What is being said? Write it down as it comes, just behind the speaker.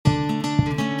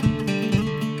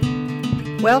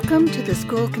Welcome to the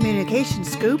School Communication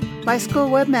Scoop by School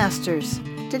Webmasters.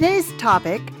 Today's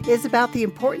topic is about the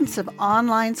importance of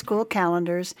online school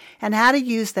calendars and how to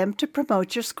use them to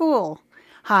promote your school.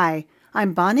 Hi,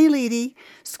 I'm Bonnie Leedy,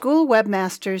 School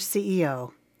Webmasters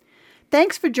CEO.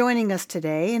 Thanks for joining us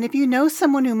today, and if you know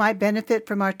someone who might benefit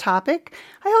from our topic,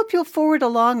 I hope you'll forward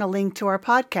along a link to our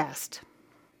podcast.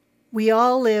 We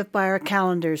all live by our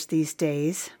calendars these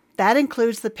days. That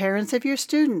includes the parents of your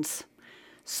students.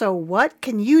 So what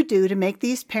can you do to make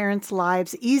these parents'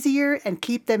 lives easier and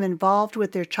keep them involved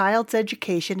with their child's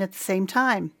education at the same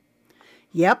time?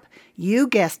 Yep, you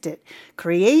guessed it.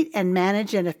 Create and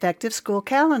manage an effective school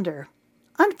calendar.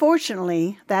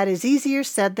 Unfortunately, that is easier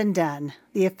said than done.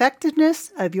 The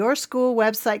effectiveness of your school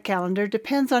website calendar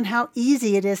depends on how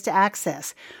easy it is to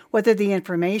access, whether the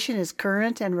information is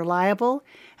current and reliable,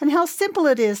 and how simple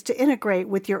it is to integrate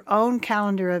with your own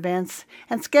calendar events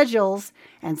and schedules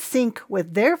and sync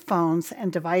with their phones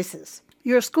and devices.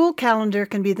 Your school calendar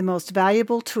can be the most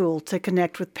valuable tool to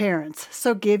connect with parents,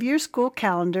 so give your school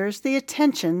calendars the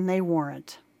attention they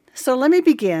warrant. So let me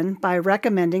begin by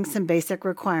recommending some basic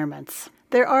requirements.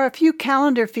 There are a few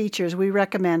calendar features we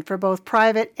recommend for both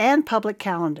private and public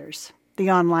calendars, the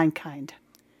online kind.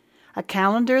 A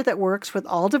calendar that works with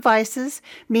all devices,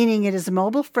 meaning it is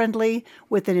mobile-friendly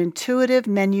with an intuitive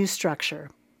menu structure.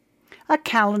 A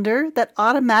calendar that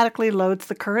automatically loads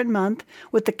the current month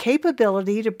with the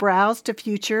capability to browse to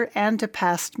future and to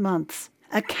past months.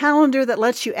 A calendar that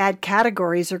lets you add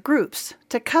categories or groups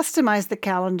to customize the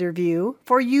calendar view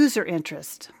for user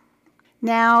interest.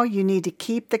 Now you need to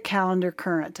keep the calendar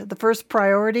current. The first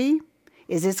priority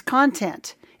is its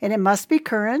content, and it must be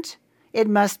current, it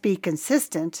must be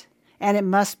consistent, and it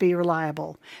must be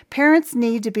reliable. Parents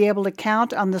need to be able to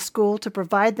count on the school to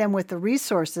provide them with the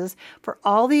resources for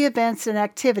all the events and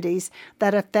activities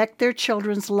that affect their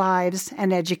children's lives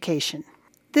and education.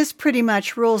 This pretty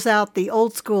much rules out the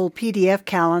old-school PDF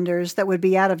calendars that would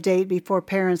be out of date before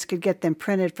parents could get them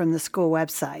printed from the school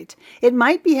website. It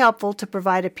might be helpful to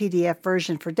provide a PDF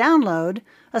version for download,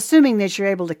 assuming that you're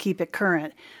able to keep it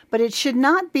current, but it should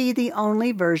not be the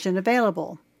only version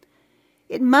available.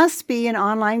 It must be an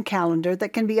online calendar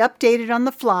that can be updated on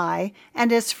the fly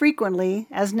and as frequently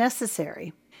as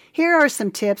necessary. Here are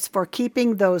some tips for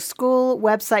keeping those school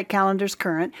website calendars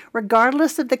current,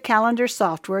 regardless of the calendar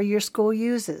software your school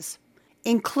uses.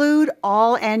 Include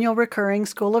all annual recurring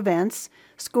school events,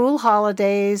 school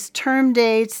holidays, term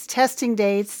dates, testing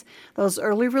dates, those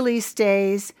early release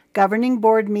days, governing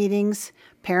board meetings,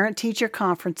 parent-teacher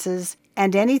conferences,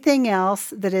 and anything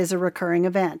else that is a recurring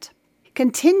event.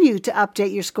 Continue to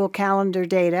update your school calendar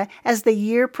data as the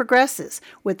year progresses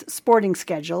with sporting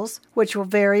schedules, which will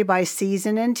vary by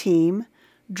season and team,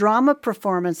 drama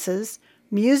performances,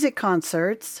 music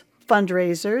concerts,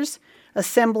 fundraisers,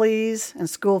 assemblies, and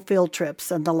school field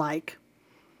trips, and the like.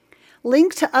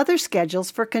 Link to other schedules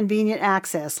for convenient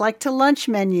access, like to lunch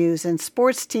menus and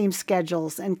sports team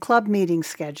schedules and club meeting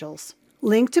schedules.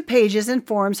 Link to pages and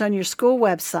forms on your school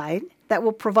website that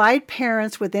will provide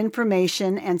parents with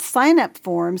information and sign-up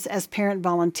forms as parent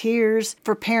volunteers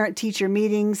for parent-teacher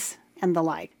meetings and the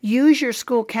like. Use your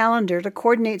school calendar to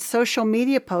coordinate social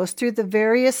media posts through the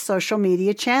various social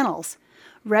media channels.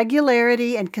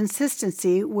 Regularity and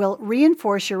consistency will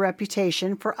reinforce your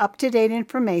reputation for up-to-date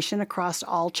information across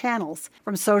all channels,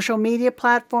 from social media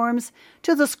platforms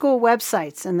to the school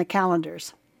websites and the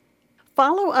calendars.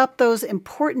 Follow up those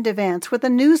important events with a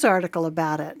news article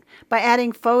about it by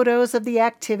adding photos of the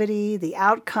activity, the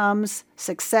outcomes,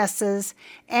 successes,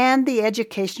 and the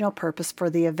educational purpose for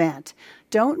the event.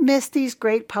 Don't miss these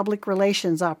great public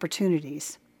relations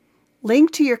opportunities.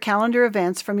 Link to your calendar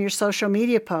events from your social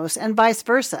media posts and vice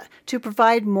versa to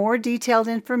provide more detailed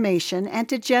information and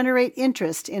to generate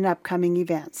interest in upcoming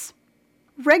events.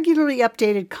 Regularly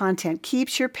updated content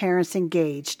keeps your parents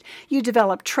engaged. You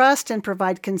develop trust and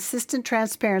provide consistent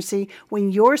transparency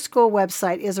when your school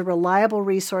website is a reliable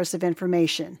resource of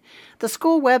information. The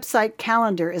school website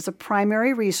calendar is a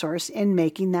primary resource in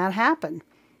making that happen.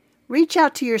 Reach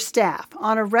out to your staff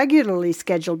on a regularly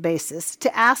scheduled basis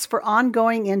to ask for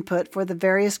ongoing input for the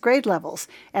various grade levels,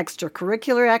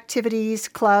 extracurricular activities,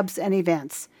 clubs, and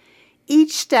events.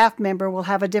 Each staff member will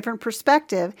have a different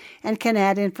perspective and can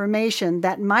add information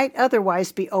that might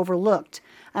otherwise be overlooked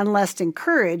unless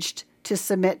encouraged to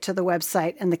submit to the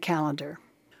website and the calendar.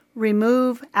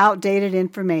 Remove outdated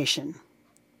information.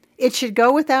 It should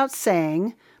go without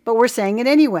saying, but we're saying it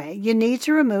anyway. You need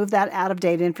to remove that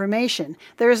out-of-date information.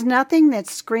 There is nothing that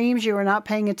screams you are not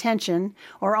paying attention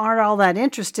or aren't all that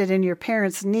interested in your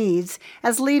parents' needs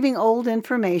as leaving old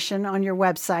information on your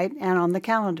website and on the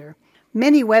calendar.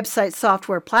 Many website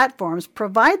software platforms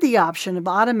provide the option of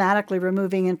automatically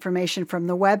removing information from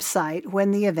the website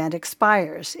when the event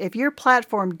expires. If your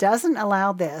platform doesn't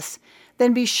allow this,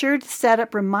 then be sure to set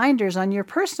up reminders on your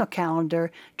personal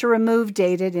calendar to remove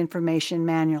dated information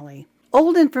manually.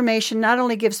 Old information not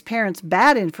only gives parents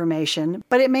bad information,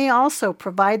 but it may also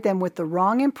provide them with the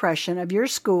wrong impression of your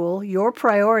school, your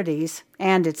priorities,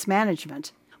 and its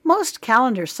management. Most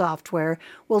calendar software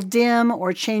will dim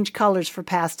or change colors for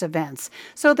past events,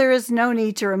 so there is no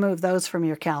need to remove those from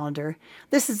your calendar.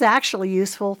 This is actually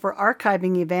useful for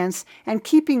archiving events and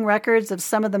keeping records of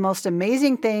some of the most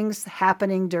amazing things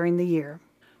happening during the year.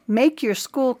 Make your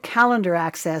school calendar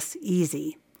access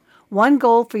easy. One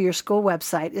goal for your school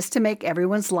website is to make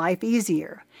everyone's life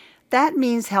easier. That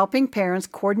means helping parents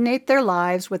coordinate their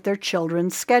lives with their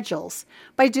children's schedules.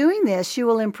 By doing this, you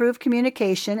will improve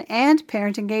communication and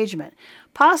parent engagement,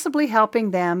 possibly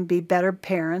helping them be better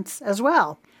parents as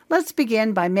well. Let's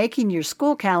begin by making your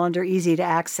school calendar easy to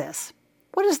access.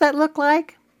 What does that look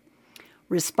like?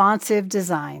 Responsive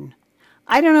design.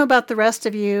 I don't know about the rest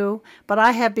of you, but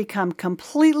I have become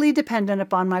completely dependent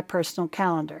upon my personal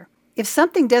calendar. If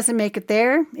something doesn't make it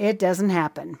there, it doesn't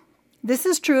happen. This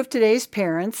is true of today's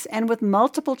parents, and with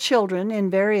multiple children in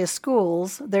various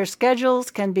schools, their schedules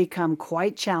can become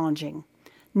quite challenging.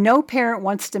 No parent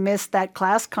wants to miss that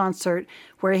class concert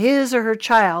where his or her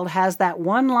child has that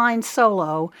one-line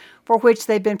solo for which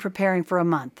they've been preparing for a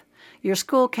month. Your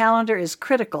school calendar is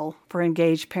critical for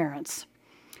engaged parents.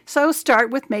 So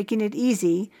start with making it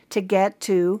easy to get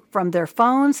to from their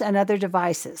phones and other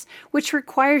devices, which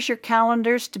requires your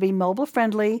calendars to be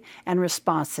mobile-friendly and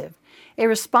responsive. A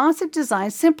responsive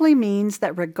design simply means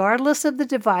that regardless of the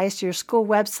device your school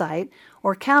website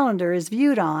or calendar is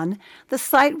viewed on, the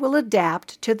site will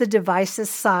adapt to the device's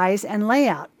size and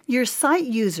layout. Your site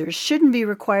users shouldn't be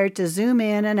required to zoom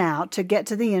in and out to get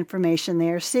to the information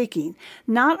they are seeking.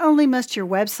 Not only must your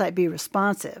website be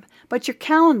responsive, but your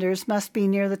calendars must be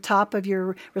near the top of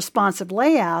your responsive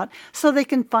layout so they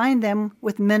can find them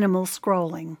with minimal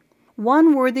scrolling.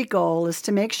 One worthy goal is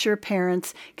to make sure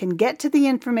parents can get to the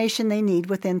information they need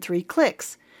within 3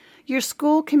 clicks. Your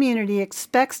school community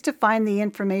expects to find the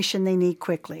information they need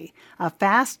quickly. A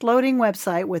fast-loading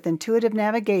website with intuitive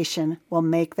navigation will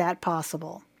make that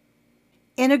possible.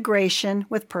 Integration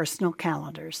with personal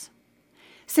calendars.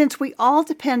 Since we all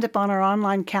depend upon our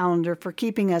online calendar for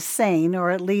keeping us sane,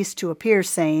 or at least to appear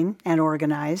sane and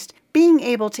organized, being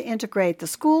able to integrate the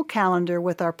school calendar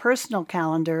with our personal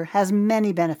calendar has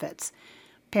many benefits.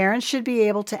 Parents should be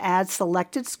able to add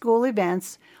selected school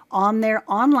events on their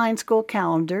online school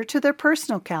calendar to their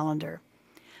personal calendar.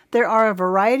 There are a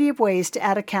variety of ways to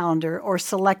add a calendar or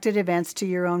selected events to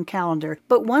your own calendar,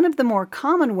 but one of the more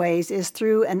common ways is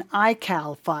through an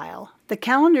iCal file. The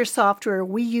calendar software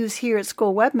we use here at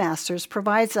School Webmasters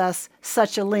provides us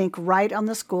such a link right on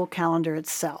the school calendar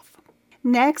itself.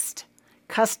 Next,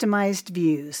 customized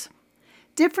views.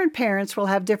 Different parents will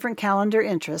have different calendar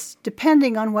interests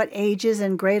depending on what ages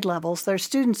and grade levels their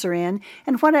students are in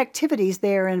and what activities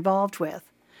they are involved with.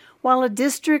 While a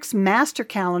district's master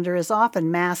calendar is often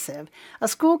massive, a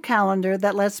school calendar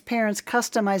that lets parents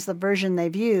customize the version they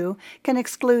view can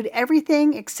exclude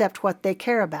everything except what they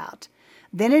care about.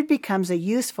 Then it becomes a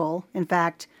useful, in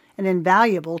fact, an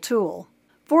invaluable tool.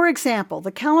 For example,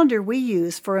 the calendar we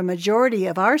use for a majority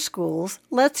of our schools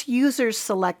lets users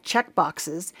select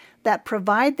checkboxes that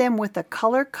provide them with a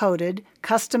color-coded,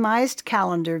 customized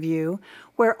calendar view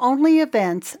where only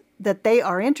events that they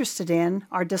are interested in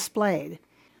are displayed.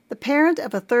 The parent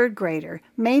of a 3rd grader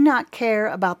may not care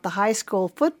about the high school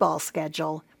football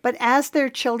schedule, but as their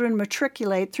children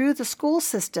matriculate through the school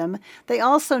system, they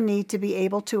also need to be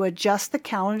able to adjust the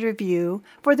calendar view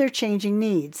for their changing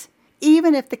needs.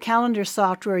 Even if the calendar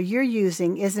software you're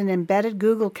using is an embedded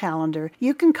Google Calendar,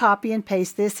 you can copy and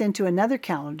paste this into another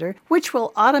calendar, which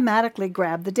will automatically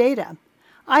grab the data.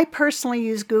 I personally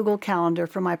use Google Calendar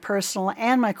for my personal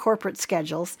and my corporate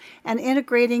schedules, and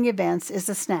integrating events is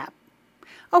a snap.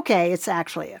 Okay, it's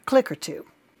actually a click or two.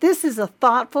 This is a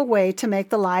thoughtful way to make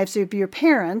the lives of your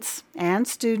parents and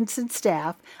students and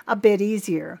staff a bit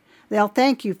easier. They'll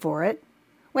thank you for it.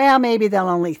 Well, maybe they'll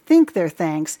only think their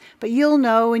thanks, but you'll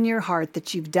know in your heart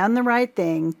that you've done the right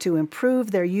thing to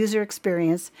improve their user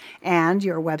experience and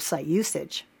your website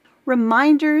usage.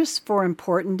 Reminders for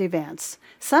important events.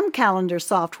 Some calendar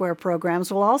software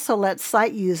programs will also let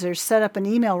site users set up an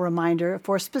email reminder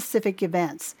for specific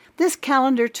events. This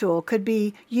calendar tool could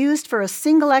be used for a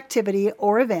single activity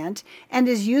or event and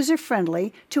is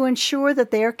user-friendly to ensure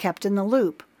that they are kept in the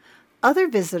loop. Other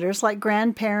visitors, like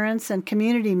grandparents and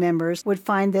community members, would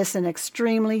find this an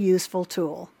extremely useful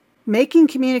tool. Making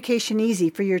communication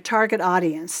easy for your target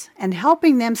audience and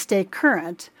helping them stay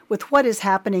current with what is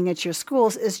happening at your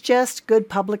schools is just good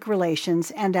public relations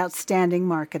and outstanding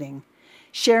marketing.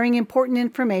 Sharing important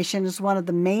information is one of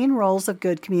the main roles of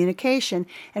good communication,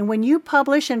 and when you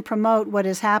publish and promote what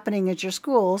is happening at your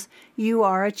schools, you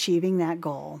are achieving that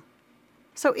goal.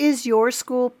 So is your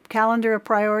school calendar a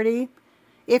priority?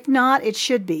 If not, it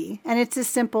should be, and it's as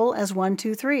simple as 1,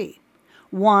 2, 3.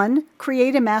 1.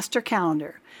 Create a master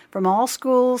calendar from all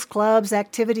schools, clubs,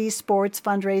 activities, sports,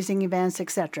 fundraising events,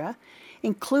 etc.,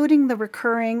 including the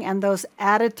recurring and those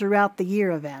added throughout the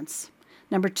year events.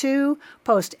 Number 2,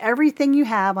 post everything you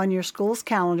have on your school's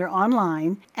calendar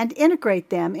online and integrate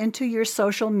them into your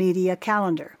social media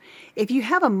calendar. If you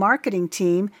have a marketing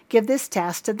team, give this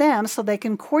task to them so they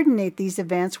can coordinate these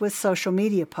events with social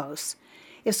media posts.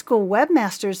 If School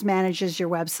Webmasters manages your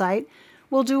website,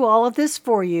 we'll do all of this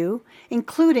for you,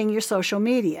 including your social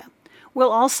media.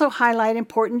 We'll also highlight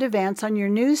important events on your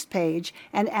news page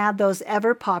and add those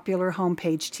ever-popular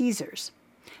homepage teasers.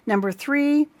 Number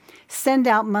 3, send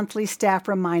out monthly staff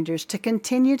reminders to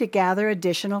continue to gather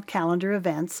additional calendar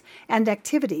events and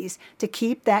activities to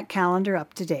keep that calendar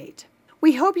up to date.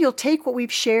 We hope you'll take what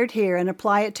we've shared here and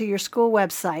apply it to your school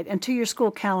website and to your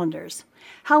school calendars.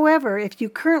 However, if you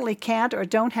currently can't or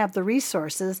don't have the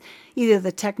resources, either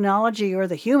the technology or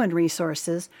the human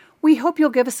resources, we hope you'll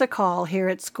give us a call here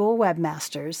at School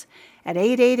Webmasters at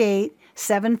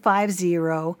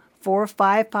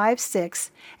 888-750-4556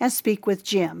 and speak with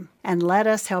Jim, and let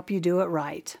us help you do it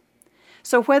right.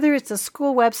 So whether it's a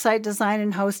school website design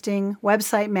and hosting,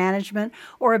 website management,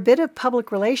 or a bit of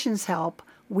public relations help,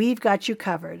 we've got you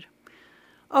covered.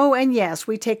 Oh, and yes,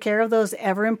 we take care of those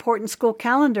ever-important school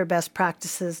calendar best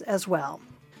practices as well.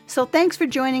 So thanks for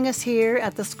joining us here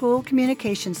at the School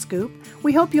Communication Scoop.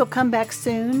 We hope you'll come back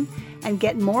soon and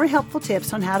get more helpful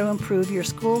tips on how to improve your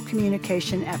school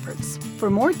communication efforts. For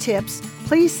more tips,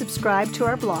 please subscribe to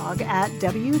our blog at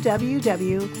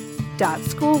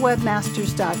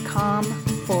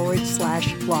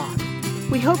www.schoolwebmasters.com/blog.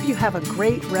 We hope you have a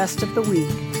great rest of the week.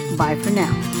 Bye for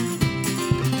now.